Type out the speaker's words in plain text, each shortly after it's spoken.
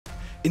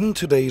In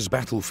today's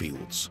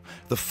battlefields,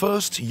 the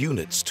first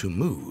units to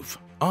move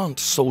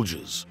aren't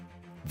soldiers,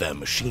 they're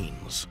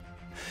machines.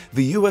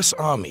 The US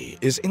Army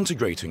is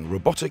integrating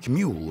robotic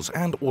mules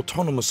and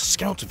autonomous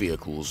scout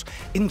vehicles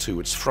into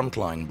its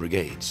frontline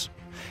brigades.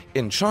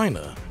 In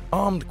China,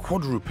 armed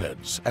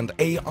quadrupeds and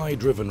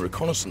AI-driven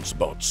reconnaissance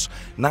bots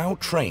now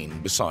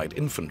train beside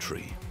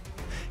infantry.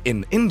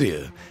 In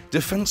India,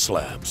 defense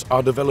labs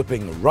are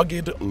developing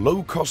rugged,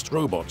 low-cost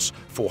robots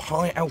for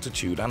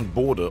high-altitude and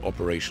border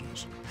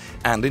operations.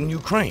 And in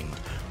Ukraine,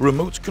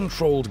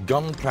 remote-controlled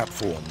gun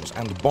platforms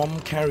and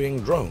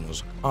bomb-carrying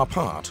drones are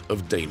part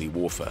of daily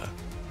warfare.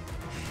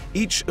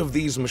 Each of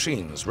these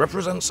machines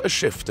represents a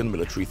shift in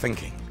military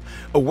thinking,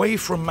 away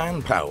from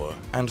manpower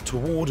and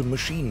toward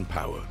machine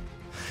power.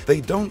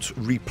 They don't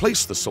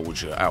replace the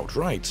soldier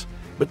outright,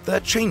 but they're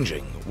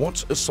changing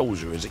what a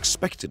soldier is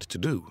expected to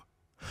do.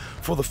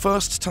 For the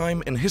first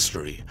time in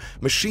history,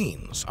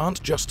 machines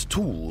aren't just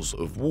tools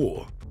of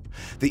war.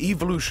 The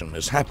evolution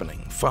is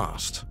happening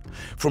fast.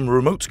 From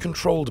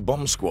remote-controlled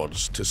bomb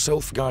squads to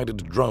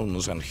self-guided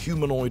drones and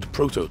humanoid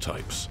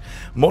prototypes,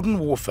 modern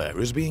warfare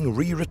is being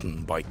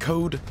rewritten by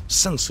code,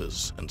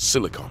 sensors, and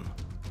silicon.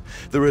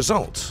 The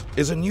result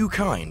is a new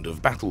kind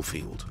of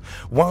battlefield,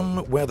 one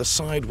where the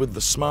side with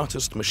the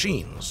smartest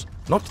machines,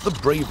 not the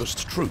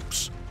bravest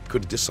troops,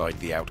 could decide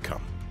the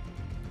outcome.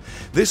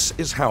 This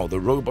is how the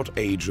robot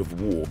age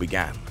of war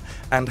began,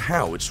 and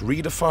how it's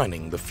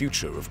redefining the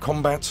future of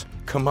combat,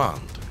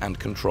 command, and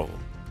control.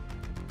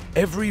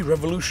 Every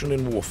revolution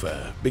in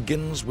warfare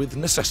begins with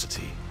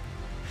necessity.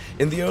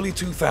 In the early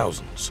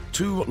 2000s,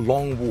 two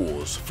long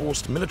wars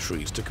forced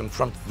militaries to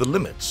confront the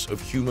limits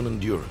of human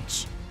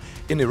endurance.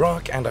 In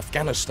Iraq and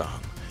Afghanistan,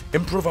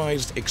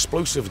 improvised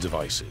explosive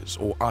devices,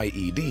 or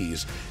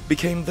IEDs,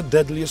 became the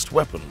deadliest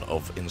weapon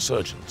of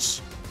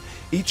insurgents.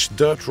 Each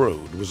dirt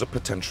road was a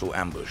potential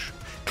ambush.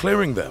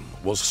 Clearing them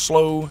was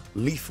slow,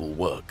 lethal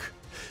work.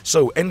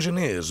 So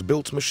engineers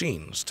built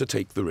machines to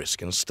take the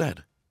risk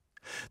instead.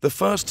 The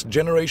first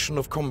generation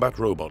of combat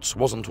robots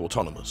wasn't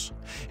autonomous.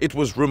 It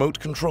was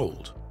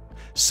remote-controlled.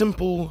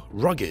 Simple,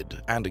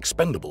 rugged, and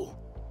expendable.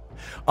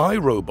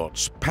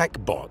 iRobot's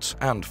PackBot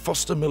and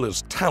Foster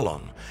Miller's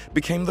Talon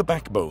became the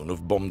backbone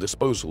of bomb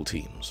disposal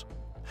teams.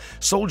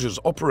 Soldiers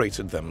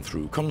operated them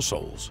through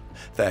consoles.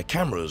 Their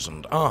cameras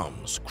and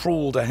arms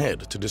crawled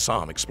ahead to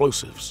disarm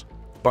explosives.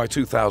 By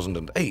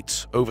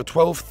 2008, over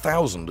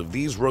 12,000 of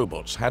these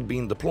robots had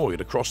been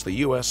deployed across the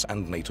US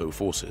and NATO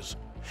forces.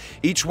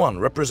 Each one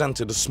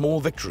represented a small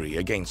victory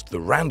against the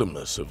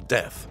randomness of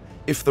death.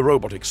 If the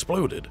robot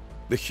exploded,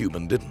 the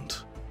human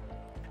didn't.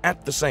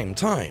 At the same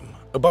time,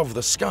 above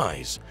the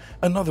skies,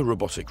 another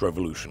robotic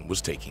revolution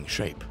was taking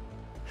shape.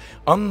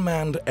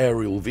 Unmanned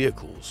aerial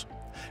vehicles,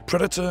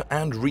 Predator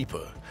and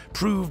Reaper,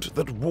 proved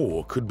that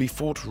war could be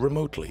fought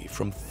remotely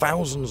from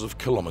thousands of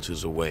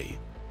kilometers away.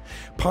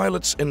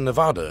 Pilots in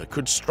Nevada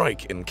could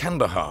strike in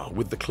Kandahar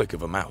with the click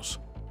of a mouse.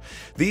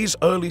 These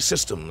early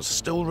systems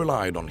still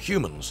relied on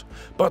humans,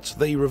 but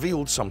they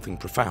revealed something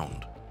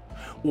profound.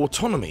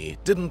 Autonomy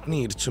didn't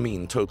need to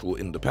mean total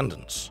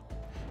independence.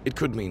 It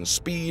could mean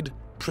speed,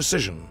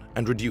 precision,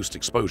 and reduced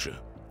exposure.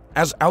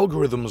 As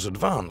algorithms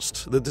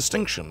advanced, the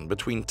distinction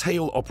between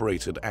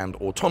tail-operated and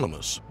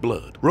autonomous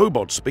blurred.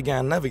 Robots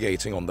began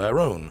navigating on their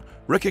own,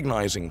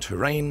 recognizing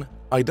terrain,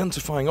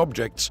 identifying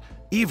objects,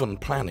 even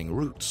planning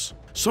routes.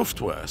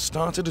 Software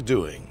started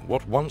doing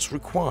what once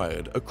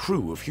required a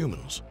crew of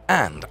humans.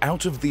 And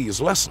out of these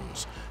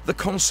lessons, the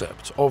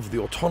concept of the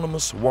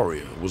autonomous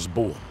warrior was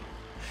born.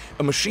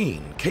 A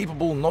machine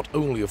capable not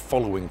only of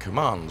following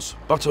commands,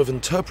 but of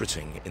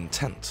interpreting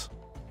intent.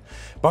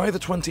 By the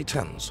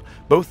 2010s,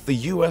 both the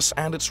US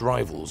and its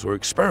rivals were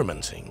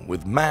experimenting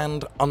with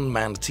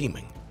manned-unmanned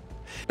teaming.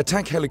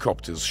 Attack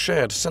helicopters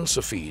shared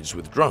sensor feeds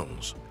with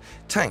drones.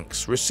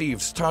 Tanks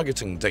received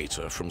targeting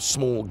data from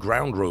small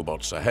ground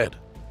robots ahead.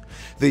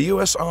 The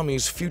US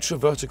Army's Future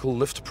Vertical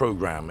Lift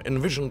program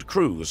envisioned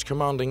crews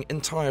commanding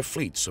entire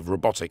fleets of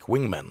robotic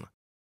wingmen.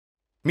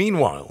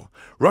 Meanwhile,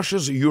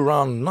 Russia's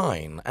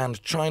Uran-9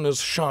 and China's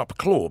Sharp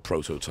Claw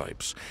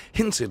prototypes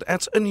hinted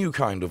at a new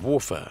kind of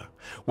warfare,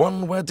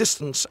 one where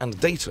distance and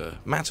data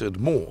mattered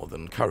more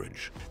than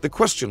courage. The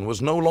question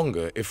was no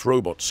longer if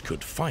robots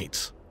could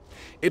fight.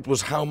 It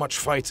was how much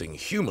fighting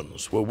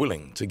humans were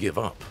willing to give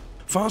up.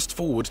 Fast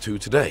forward to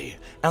today,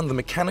 and the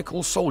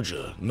mechanical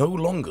soldier no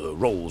longer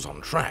rolls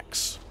on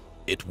tracks.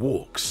 It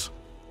walks.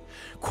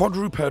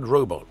 Quadruped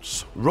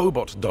robots,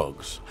 robot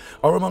dogs,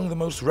 are among the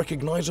most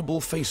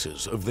recognizable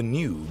faces of the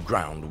new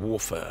ground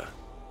warfare.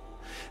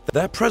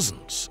 Their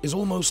presence is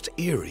almost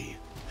eerie.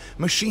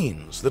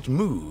 Machines that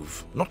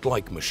move not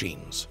like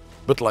machines,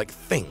 but like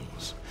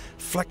things,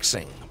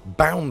 flexing,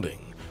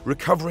 bounding,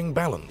 recovering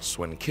balance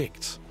when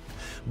kicked.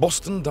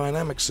 Boston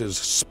Dynamics'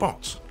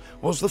 Spot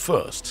was the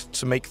first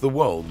to make the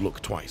world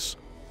look twice.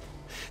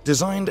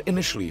 Designed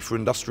initially for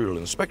industrial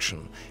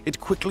inspection, it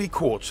quickly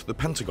caught the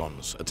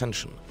Pentagon's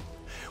attention.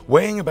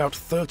 Weighing about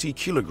 30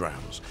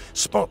 kilograms,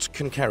 Spot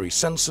can carry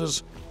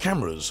sensors,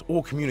 cameras,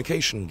 or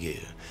communication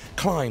gear,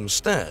 climb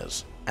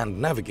stairs,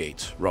 and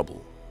navigate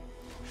rubble.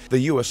 The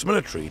US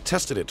military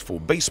tested it for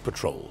base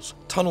patrols,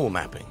 tunnel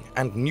mapping,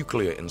 and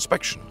nuclear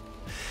inspection.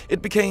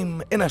 It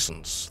became, in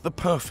essence, the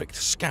perfect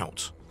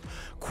scout.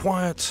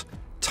 Quiet,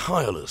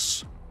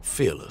 tireless,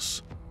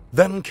 fearless.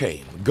 Then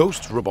came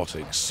Ghost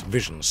Robotics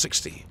Vision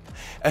 60,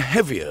 a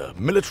heavier,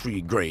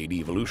 military-grade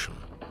evolution.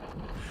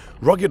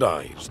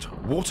 Ruggedized,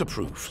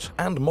 waterproofed,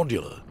 and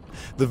modular,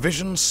 the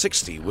Vision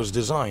 60 was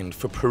designed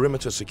for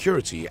perimeter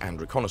security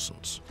and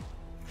reconnaissance.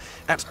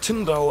 At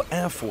Tyndall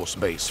Air Force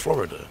Base,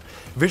 Florida,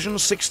 Vision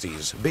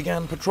 60s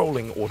began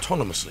patrolling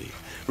autonomously,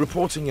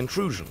 reporting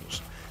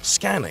intrusions,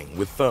 scanning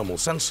with thermal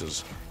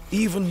sensors,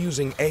 even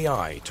using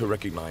AI to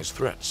recognize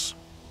threats.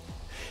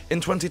 In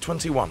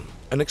 2021,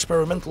 an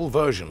experimental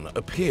version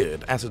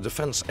appeared at a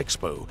defense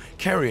expo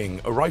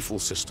carrying a rifle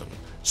system,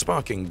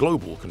 sparking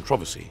global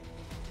controversy.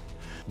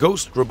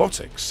 Ghost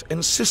Robotics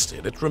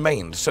insisted it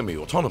remained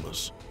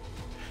semi-autonomous.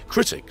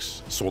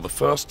 Critics saw the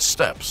first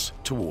steps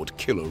toward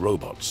killer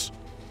robots.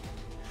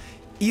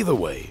 Either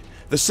way,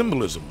 the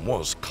symbolism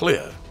was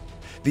clear.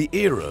 The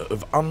era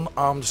of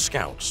unarmed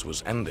scouts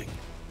was ending.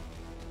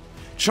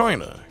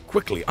 China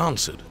quickly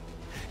answered.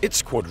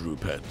 Its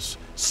quadrupeds,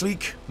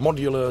 sleek,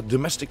 modular,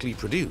 domestically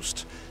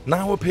produced,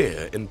 now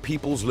appear in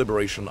People's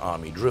Liberation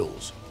Army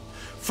drills.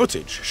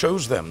 Footage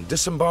shows them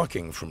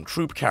disembarking from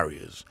troop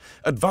carriers,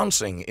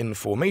 advancing in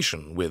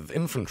formation with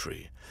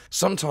infantry,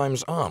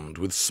 sometimes armed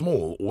with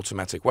small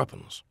automatic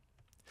weapons.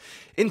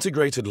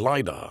 Integrated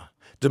LiDAR,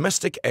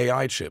 domestic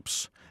AI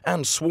chips,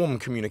 and swarm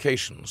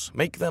communications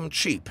make them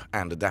cheap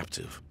and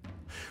adaptive.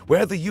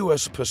 Where the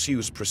US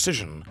pursues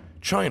precision,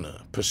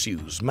 China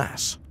pursues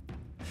mass.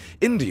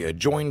 India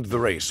joined the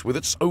race with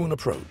its own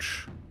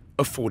approach: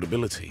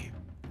 affordability.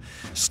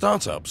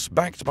 Startups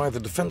backed by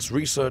the Defense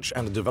Research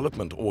and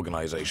Development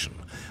Organization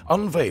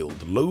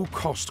unveiled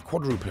low-cost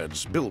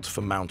quadrupeds built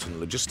for mountain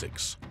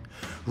logistics.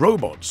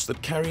 Robots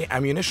that carry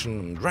ammunition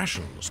and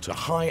rations to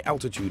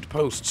high-altitude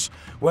posts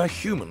where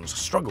humans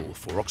struggle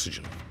for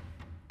oxygen.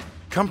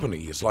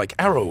 Companies like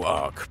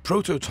ArrowArc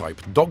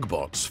prototype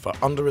dogbots for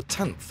under a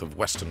tenth of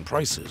Western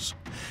prices.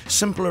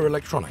 Simpler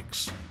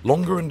electronics,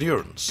 longer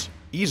endurance,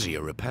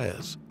 easier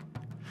repairs.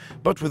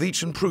 But with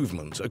each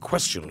improvement, a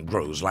question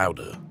grows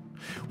louder.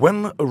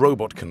 When a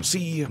robot can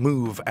see,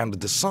 move, and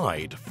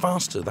decide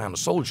faster than a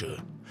soldier,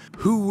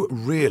 who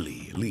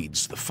really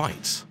leads the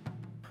fight?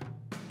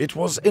 It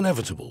was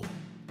inevitable.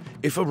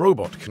 If a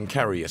robot can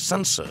carry a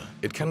sensor,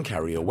 it can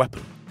carry a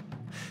weapon.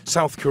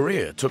 South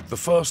Korea took the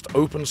first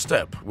open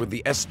step with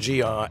the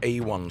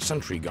SGR-A1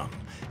 sentry gun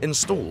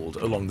installed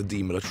along the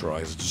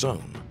demilitarized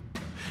zone.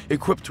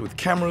 Equipped with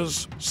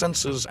cameras,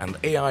 sensors, and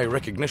AI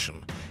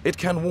recognition, it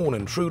can warn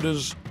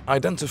intruders,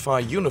 identify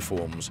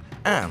uniforms,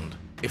 and,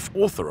 if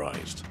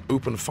authorized,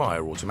 open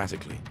fire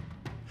automatically.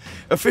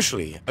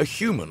 Officially, a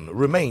human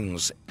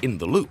remains in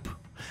the loop,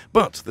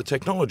 but the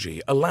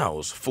technology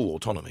allows full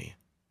autonomy.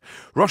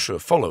 Russia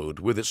followed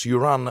with its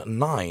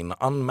Uran-9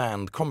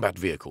 unmanned combat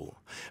vehicle,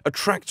 a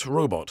tracked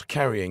robot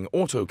carrying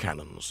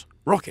autocannons,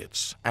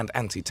 rockets, and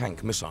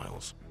anti-tank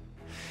missiles.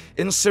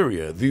 In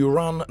Syria, the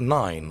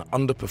Uran-9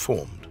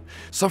 underperformed,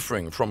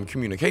 suffering from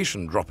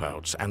communication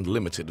dropouts and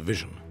limited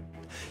vision.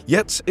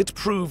 Yet it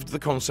proved the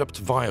concept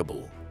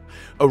viable.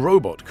 A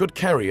robot could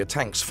carry a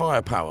tank's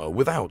firepower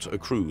without a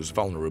crew's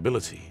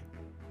vulnerability.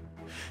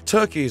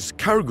 Turkey's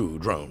Kargu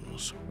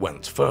drones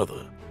went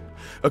further.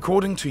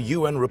 According to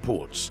UN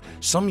reports,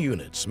 some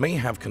units may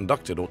have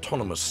conducted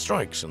autonomous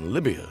strikes in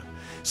Libya,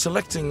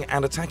 selecting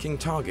and attacking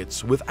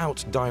targets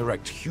without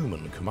direct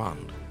human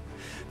command.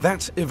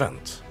 That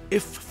event,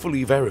 if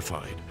fully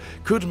verified,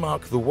 could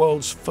mark the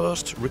world's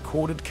first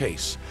recorded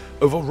case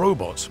of a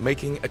robot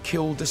making a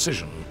kill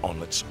decision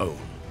on its own.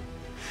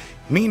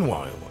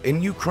 Meanwhile,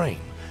 in Ukraine,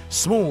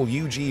 small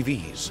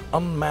UGVs,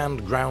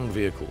 unmanned ground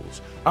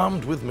vehicles,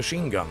 armed with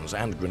machine guns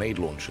and grenade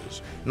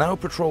launchers, now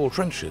patrol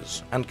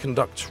trenches and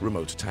conduct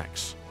remote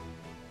attacks.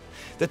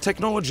 The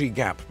technology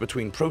gap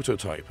between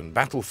prototype and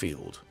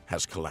battlefield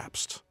has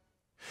collapsed.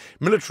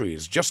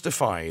 Militaries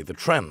justify the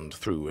trend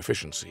through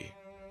efficiency.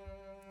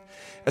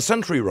 A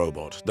sentry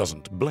robot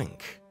doesn't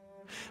blink.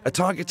 A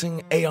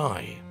targeting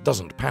AI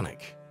doesn't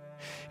panic.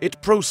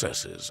 It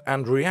processes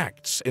and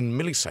reacts in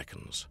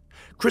milliseconds,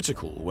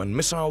 critical when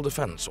missile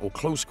defense or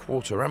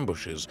close-quarter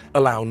ambushes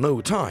allow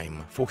no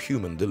time for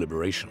human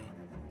deliberation.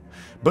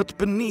 But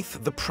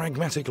beneath the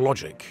pragmatic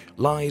logic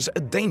lies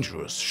a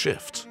dangerous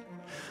shift.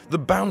 The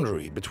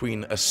boundary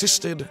between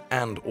assisted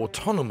and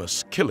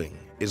autonomous killing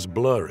is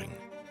blurring.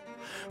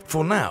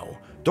 For now,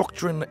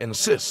 doctrine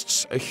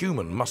insists a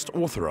human must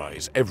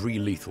authorize every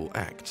lethal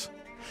act.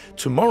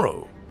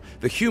 Tomorrow,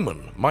 the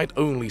human might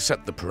only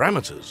set the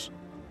parameters,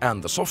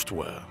 and the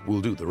software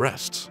will do the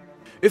rest.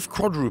 If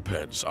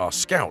quadrupeds are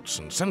scouts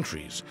and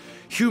sentries,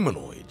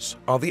 humanoids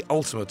are the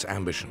ultimate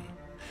ambition.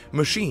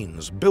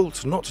 Machines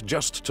built not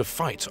just to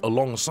fight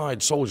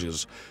alongside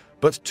soldiers,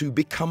 but to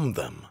become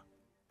them.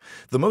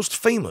 The most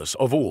famous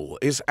of all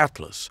is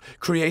Atlas,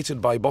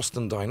 created by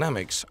Boston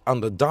Dynamics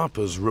under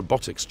DARPA's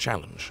Robotics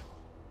Challenge.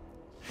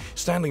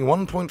 Standing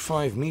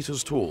 1.5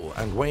 meters tall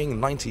and weighing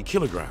 90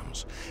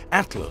 kilograms,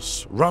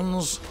 Atlas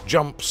runs,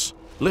 jumps,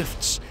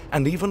 lifts,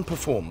 and even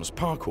performs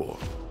parkour.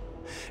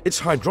 Its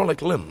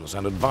hydraulic limbs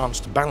and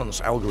advanced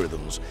balance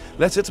algorithms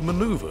let it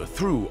maneuver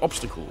through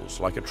obstacles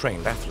like a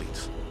trained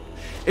athlete.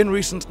 In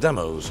recent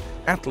demos,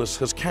 Atlas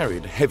has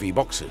carried heavy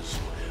boxes,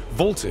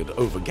 vaulted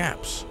over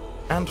gaps,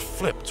 and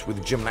flipped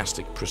with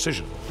gymnastic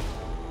precision.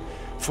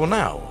 For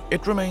now,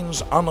 it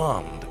remains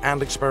unarmed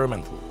and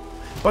experimental,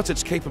 but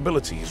its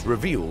capabilities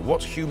reveal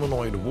what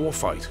humanoid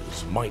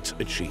warfighters might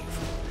achieve: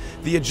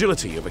 the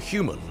agility of a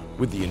human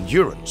with the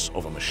endurance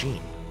of a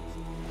machine.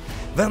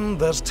 Then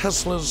there's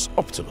Tesla's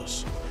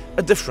Optimus,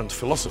 a different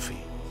philosophy.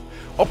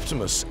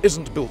 Optimus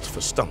isn't built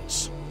for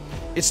stunts.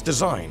 It's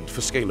designed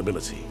for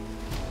scalability.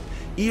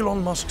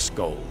 Elon Musk's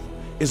goal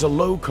is a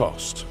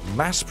low-cost,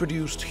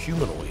 mass-produced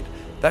humanoid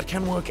that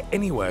can work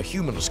anywhere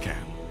humans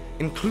can,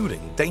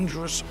 including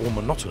dangerous or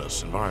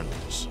monotonous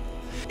environments.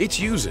 It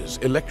uses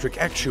electric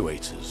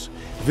actuators,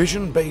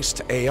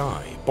 vision-based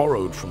AI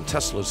borrowed from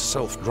Tesla's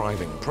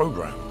self-driving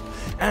program,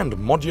 and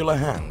modular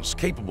hands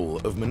capable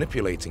of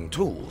manipulating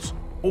tools,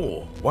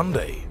 or, one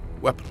day,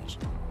 weapons.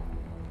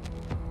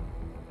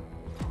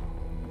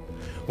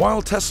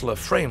 While Tesla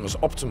frames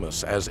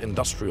Optimus as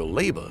industrial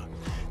labor,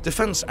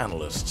 defense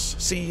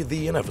analysts see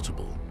the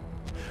inevitable.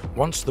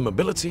 Once the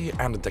mobility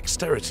and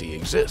dexterity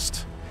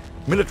exist,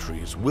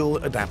 militaries will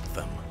adapt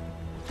them.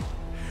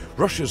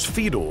 Russia's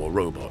Fedor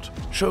robot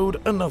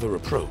showed another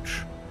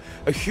approach,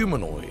 a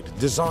humanoid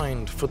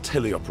designed for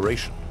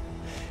teleoperation.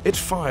 It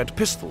fired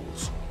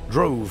pistols,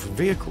 drove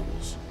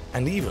vehicles,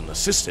 and even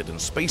assisted in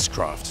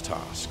spacecraft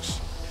tasks.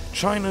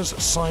 China's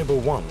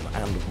Cyber 1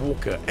 and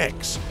Walker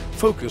X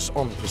focus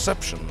on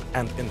perception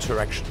and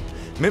interaction,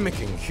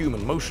 mimicking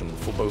human motion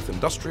for both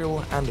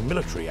industrial and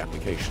military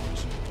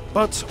applications.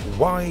 But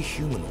why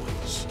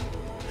humanoids?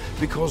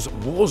 Because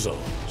war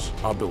zones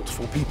are built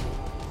for people.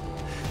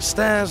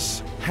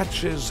 Stairs,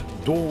 hatches,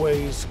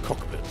 doorways,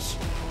 cockpits,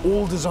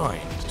 all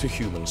designed to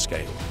human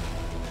scale.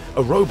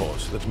 A robot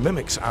that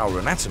mimics our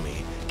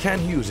anatomy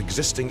can use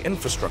existing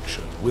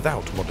infrastructure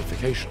without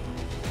modification.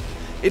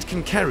 It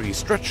can carry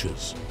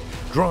stretchers,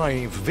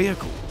 drive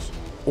vehicles,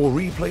 or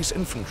replace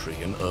infantry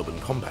in urban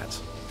combat.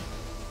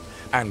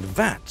 And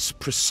that's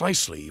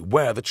precisely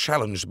where the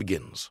challenge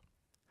begins.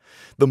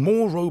 The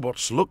more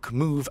robots look,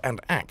 move,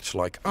 and act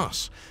like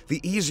us,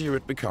 the easier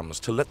it becomes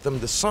to let them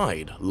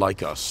decide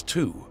like us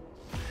too.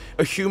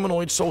 A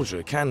humanoid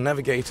soldier can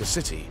navigate a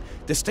city,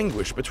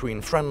 distinguish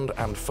between friend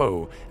and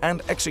foe,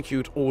 and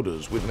execute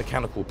orders with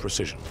mechanical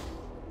precision.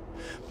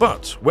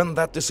 But when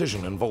that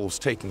decision involves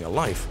taking a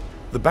life,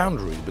 the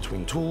boundary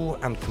between tool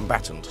and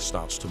combatant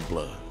starts to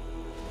blur.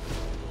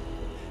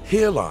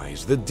 Here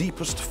lies the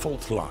deepest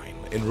fault line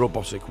in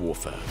robotic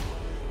warfare: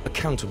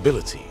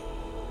 accountability.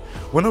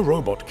 When a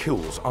robot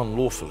kills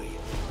unlawfully,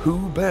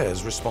 who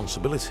bears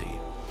responsibility?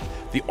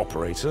 The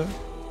operator?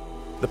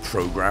 The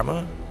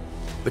programmer?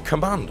 The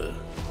commander?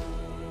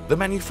 The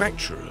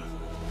manufacturer?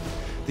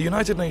 The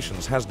United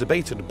Nations has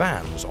debated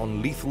bans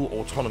on lethal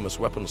autonomous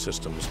weapon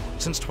systems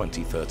since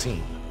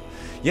 2013.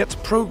 Yet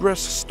progress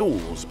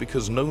stalls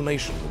because no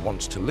nation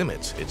wants to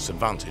limit its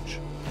advantage.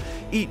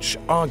 Each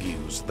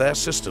argues their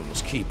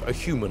systems keep a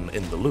human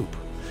in the loop,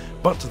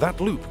 but that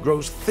loop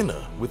grows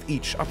thinner with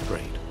each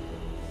upgrade.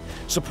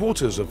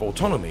 Supporters of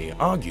autonomy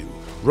argue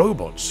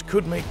robots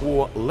could make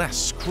war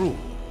less cruel.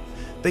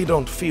 They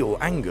don't feel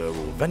anger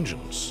or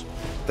vengeance.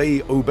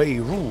 They obey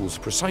rules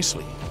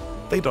precisely.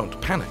 They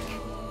don't panic.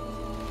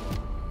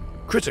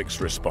 Critics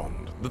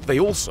respond that they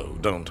also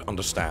don't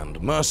understand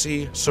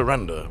mercy,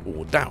 surrender,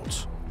 or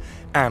doubt.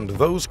 And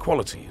those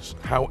qualities,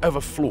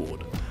 however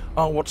flawed,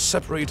 are what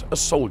separate a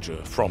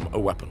soldier from a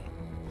weapon.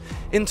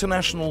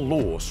 International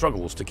law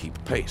struggles to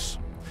keep pace.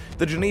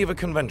 The Geneva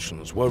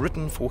Conventions were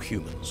written for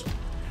humans.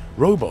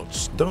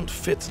 Robots don't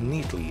fit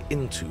neatly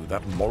into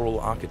that moral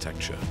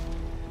architecture.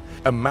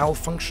 A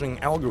malfunctioning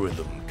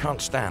algorithm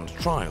can't stand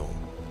trial.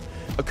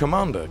 A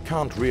commander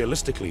can't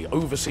realistically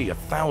oversee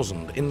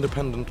 1,000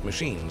 independent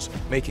machines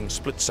making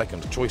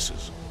split-second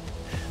choices.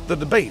 The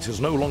debate is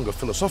no longer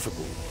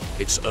philosophical,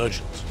 it's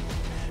urgent.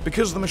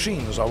 Because the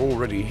machines are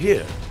already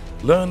here,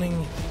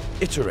 learning,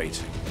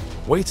 iterating,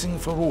 waiting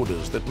for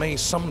orders that may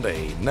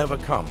someday never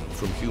come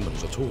from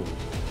humans at all.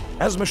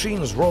 As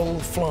machines roll,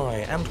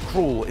 fly, and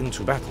crawl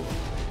into battle,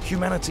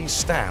 humanity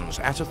stands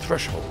at a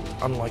threshold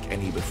unlike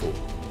any before.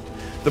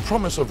 The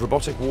promise of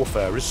robotic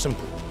warfare is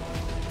simple: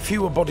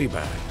 fewer body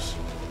bags,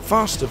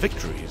 faster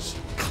victories,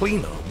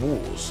 cleaner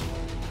wars.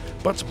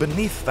 But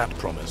beneath that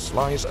promise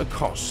lies a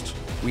cost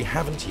we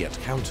haven't yet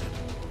counted: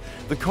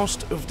 the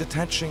cost of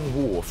detaching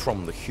war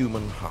from the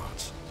human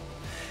heart.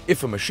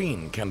 If a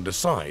machine can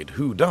decide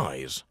who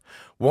dies,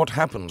 what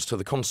happens to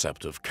the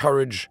concept of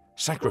courage,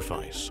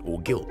 sacrifice, or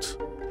guilt?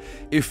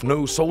 If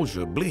no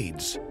soldier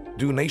bleeds,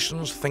 do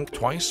nations think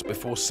twice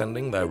before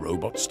sending their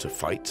robots to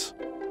fight?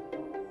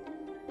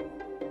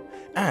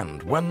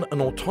 And when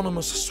an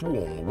autonomous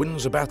swarm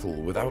wins a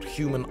battle without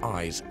human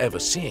eyes ever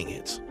seeing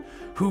it,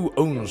 who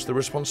owns the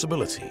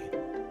responsibility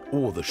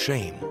or the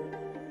shame?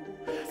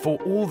 For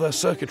all their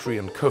circuitry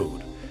and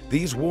code,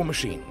 these war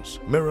machines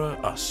mirror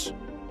us.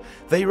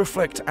 They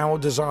reflect our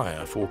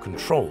desire for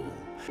control,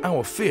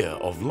 our fear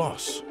of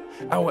loss,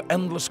 our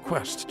endless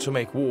quest to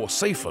make war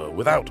safer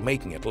without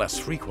making it less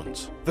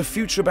frequent. The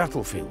future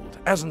battlefield,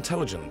 as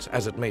intelligent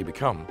as it may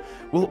become,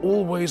 will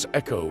always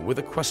echo with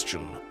a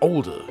question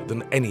older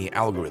than any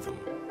algorithm.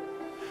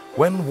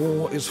 When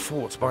war is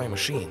fought by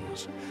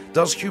machines,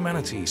 does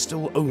humanity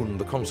still own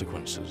the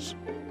consequences?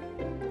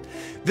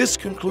 This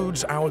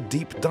concludes our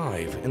deep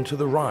dive into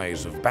the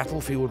rise of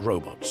battlefield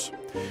robots.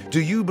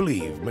 Do you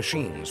believe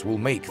machines will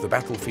make the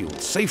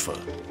battlefield safer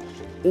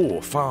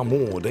or far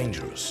more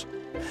dangerous?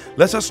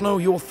 Let us know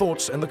your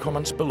thoughts in the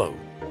comments below.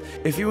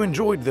 If you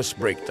enjoyed this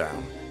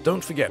breakdown,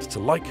 don't forget to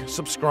like,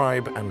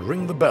 subscribe, and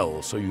ring the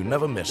bell so you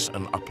never miss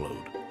an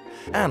upload.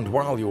 And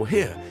while you're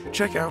here,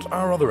 check out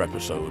our other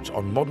episodes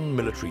on modern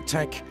military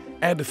tech,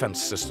 air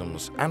defense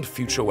systems, and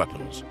future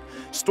weapons.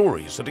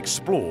 Stories that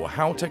explore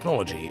how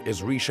technology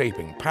is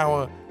reshaping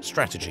power,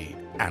 strategy,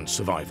 and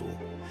survival.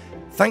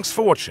 Thanks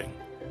for watching,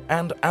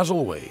 and as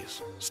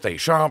always, stay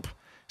sharp,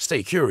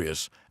 stay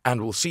curious,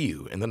 and we'll see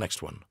you in the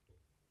next one.